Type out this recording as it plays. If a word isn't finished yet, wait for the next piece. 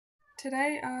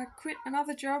Today I quit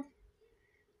another job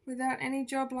without any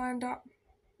job lined up.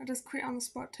 I just quit on the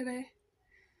spot today.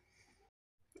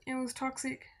 It was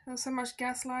toxic. There was so much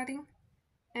gaslighting,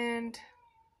 and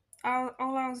all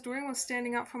I was doing was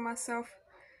standing up for myself,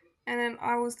 and then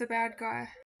I was the bad guy.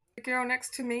 The girl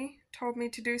next to me told me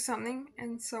to do something,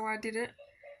 and so I did it.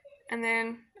 And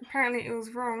then apparently it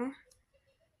was wrong.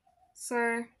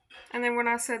 And then when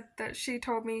I said that she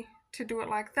told me to do it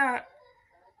like that,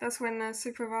 that's when the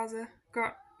supervisor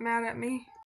got mad at me.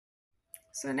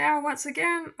 So now, once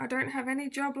again, I don't have any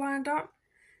job lined up.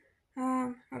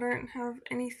 I don't have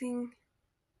anything,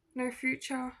 no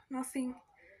future, nothing.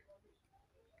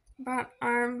 But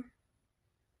I'm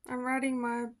writing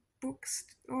my books.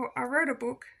 Or I wrote a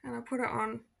book and I put it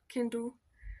on Kindle.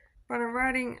 But I'm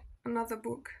writing another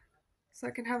book so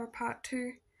I can have a part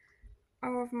 2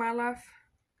 of my life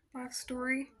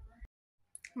story.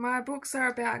 My books are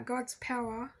about God's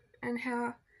power and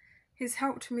how He's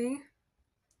helped me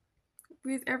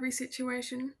with every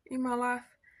situation in my life.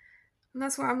 And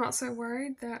that's why I'm not so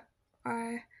worried that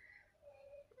I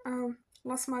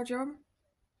lost my job.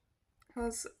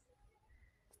 Because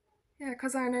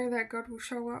I know that God will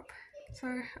show up.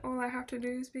 So all I have to do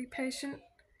is be patient.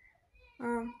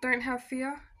 Don't have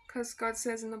fear, because God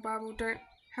says in the Bible, don't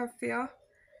have fear.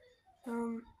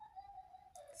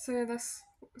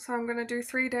 So I'm gonna do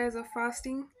 3 days of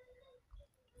fasting.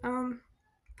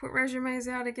 Put resumes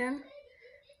out again,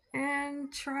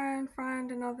 and try and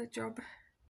find another job.